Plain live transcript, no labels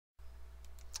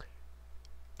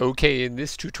Okay, in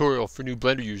this tutorial for new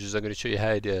Blender users, I'm going to show you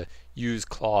how to use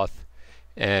cloth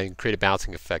and create a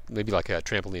bouncing effect, maybe like a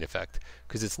trampoline effect,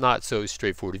 because it's not so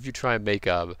straightforward. If you try and make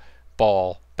a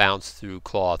ball bounce through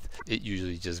cloth, it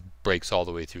usually just breaks all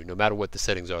the way through, no matter what the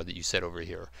settings are that you set over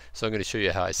here. So I'm going to show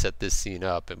you how I set this scene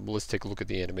up, and let's take a look at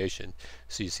the animation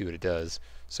so you see what it does.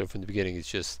 So from the beginning, it's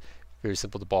just very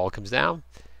simple. The ball comes down,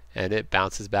 and it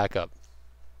bounces back up.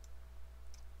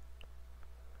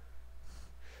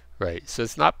 Right, so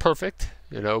it's not perfect,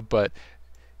 but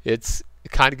it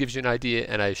kind of gives you an idea,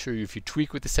 and I assure you if you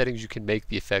tweak with the settings you can make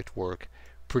the effect work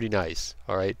pretty nice.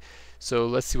 Alright, so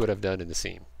let's see what I've done in the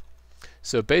scene.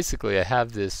 So basically I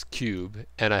have this cube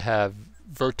and I have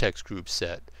vertex groups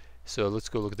set. So let's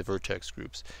go look at the vertex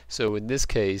groups. So in this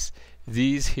case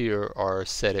these here are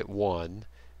set at 1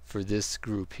 for this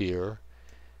group here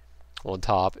on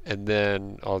top, and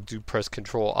then I'll press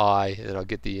Control I and I'll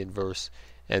get the inverse,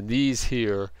 and these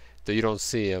here, though you don't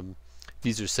see them,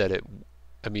 these are set at,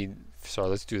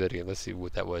 let's do that again. Let's see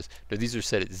what that was. No, these are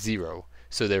set at 0,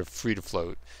 so they're free to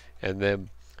float. And then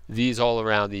these all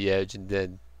around the edge and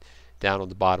then down on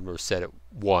the bottom are set at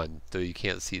 1, though you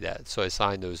can't see that. So I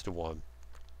assign those to 1.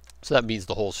 So that means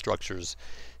the whole structure's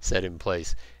set in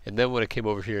place. And then when I came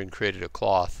over here and created a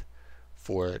cloth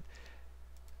for it,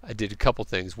 I did a couple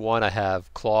things. One, I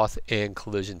have cloth and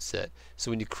collision set. So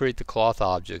when you create the cloth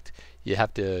object, you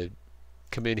have to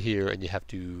come in here and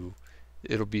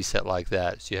it'll be set like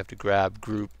that. So you have to grab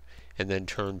group and then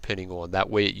turn pinning on. That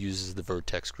way it uses the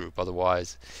vertex group.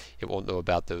 Otherwise it won't know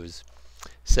about those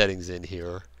settings in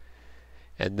here.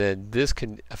 And then this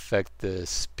can affect the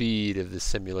speed of the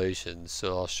simulation.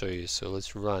 So I'll show you. So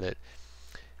let's run it.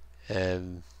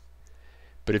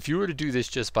 But if you were to do this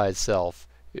just by itself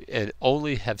and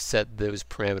only have set those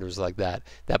parameters like that,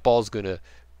 that ball's going to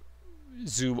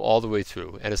zoom all the way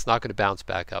through and it's not going to bounce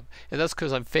back up. And that's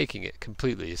because I'm faking it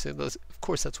completely. So of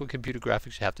course that's what computer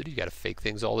graphics you have to do. You got to fake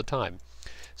things all the time.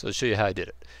 So I'll show you how I did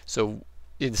it. So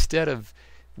instead of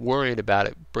worrying about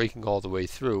it breaking all the way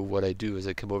through, what I do is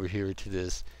I come over here to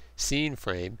this scene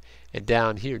frame, and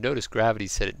down here notice gravity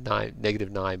set at negative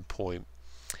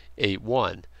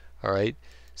 9.81. Alright,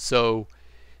 so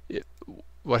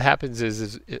what happens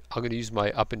is I'm going to use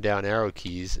my up and down arrow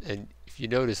keys, and if you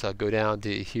notice I'll go down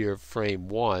to here frame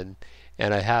 1,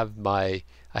 and I have a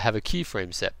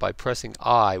keyframe set. By pressing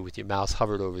I with your mouse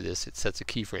hovered over this, it sets a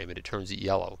keyframe and it turns it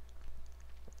yellow.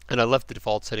 And I left the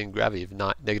default setting gravity of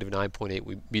negative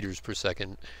 9.8 meters per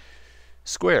second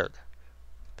squared.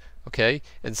 Okay,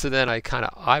 and so then I kind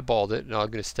of eyeballed it, and I'm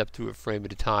going to step through it frame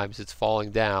at a time. As it's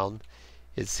falling down,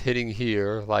 it's hitting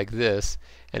here like this,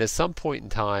 and at some point in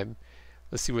time,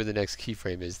 let's see where the next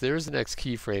keyframe is. There's the next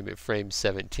keyframe at frame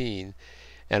 17,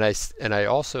 and I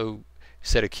also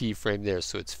set a keyframe there,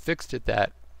 so it's fixed at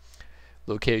that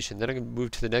location. Then I'm going to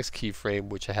move to the next keyframe,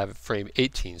 which I have at frame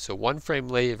 18. So one frame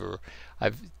later,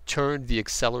 I've turned the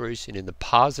acceleration in the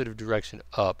positive direction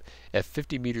up at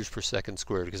 50 meters per second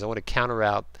squared, because I want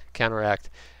to counteract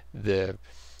the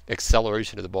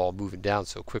acceleration of the ball moving down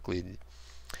so quickly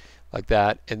like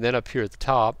that. And then up here at the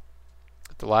top,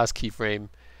 at the last keyframe,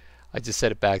 I just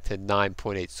set it back to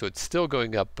 9.8. So it's still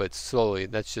going up, but slowly,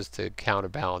 and that's just to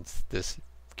counterbalance this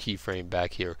keyframe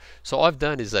back here. So all I've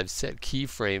done is I've set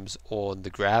keyframes on the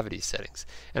gravity settings,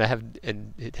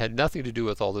 and it had nothing to do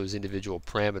with all those individual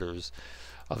parameters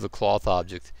of the cloth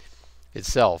object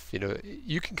itself.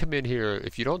 You can come in here,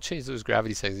 if you don't change those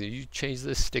gravity settings, you change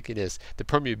this stickiness, the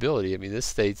permeability. This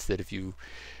states that if you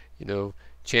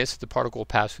chance that the particle will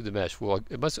pass through the mesh, well,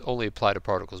 it must only apply to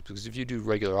particles, because if you do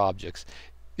regular objects,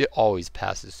 it always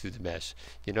passes through the mesh.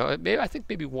 I think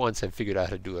maybe once I figured out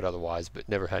how to do it otherwise, but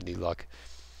never had any luck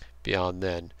beyond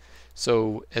then.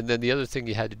 So, and then the other thing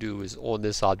you had to do is on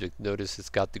this object, notice it's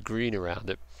got the green around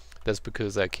it. That's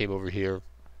because I came over here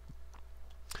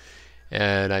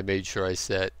and I made sure I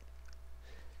set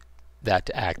that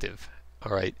to active.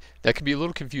 Alright, that can be a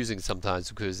little confusing sometimes,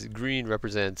 because green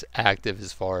represents active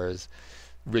as far as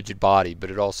rigid body, but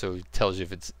it also tells you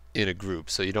if it's in a group,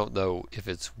 so you don't know if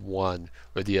it's one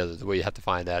or the other. The way you have to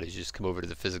find out is you just come over to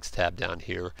the physics tab down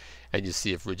here and you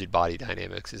see if rigid body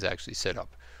dynamics is actually set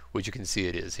up, which you can see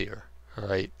it is here.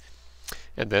 Alright,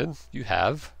 and then you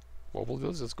have, well,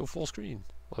 let's go full screen.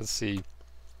 Let's see.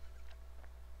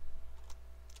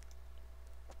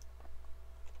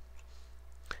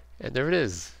 And there it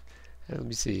is. And let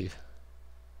me see.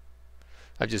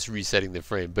 I'm just resetting the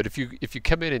frame, but if you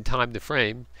come in and time the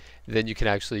frame, then you can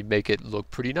actually make it look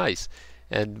pretty nice.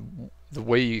 And the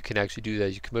way you can actually do that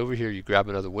is you come over here, you grab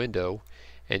another window,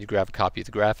 and you grab a copy of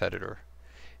the graph editor.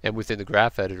 And within the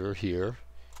graph editor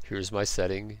here's my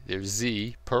setting. There's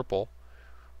Z, purple,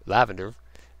 lavender.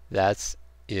 That's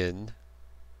in,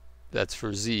 that's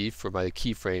for Z, for my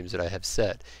keyframes that I have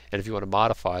set. And if you want to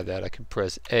modify that, I can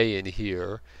press A in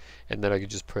here, and then I can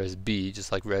just press B,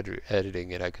 just like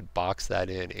editing, and I could box that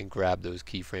in and grab those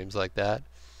keyframes like that.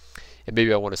 And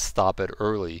maybe I want to stop it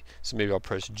early, so maybe I'll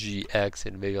press GX,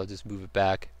 and maybe I'll just move it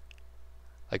back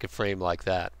like a frame like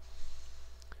that.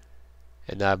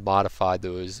 And now I've modified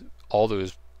those, all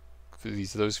those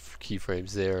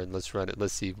keyframes there, and let's run it.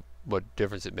 Let's see what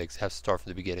difference it makes. Have to start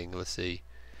from the beginning. Let's see.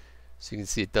 So you can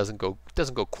see it doesn't go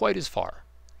quite as far.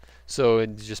 So,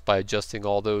 and just by adjusting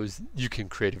all those, you can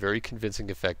create a very convincing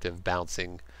effect of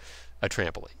bouncing a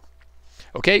trampoline.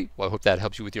 Okay, well, I hope that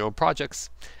helps you with your own projects,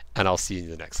 and I'll see you in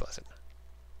the next lesson.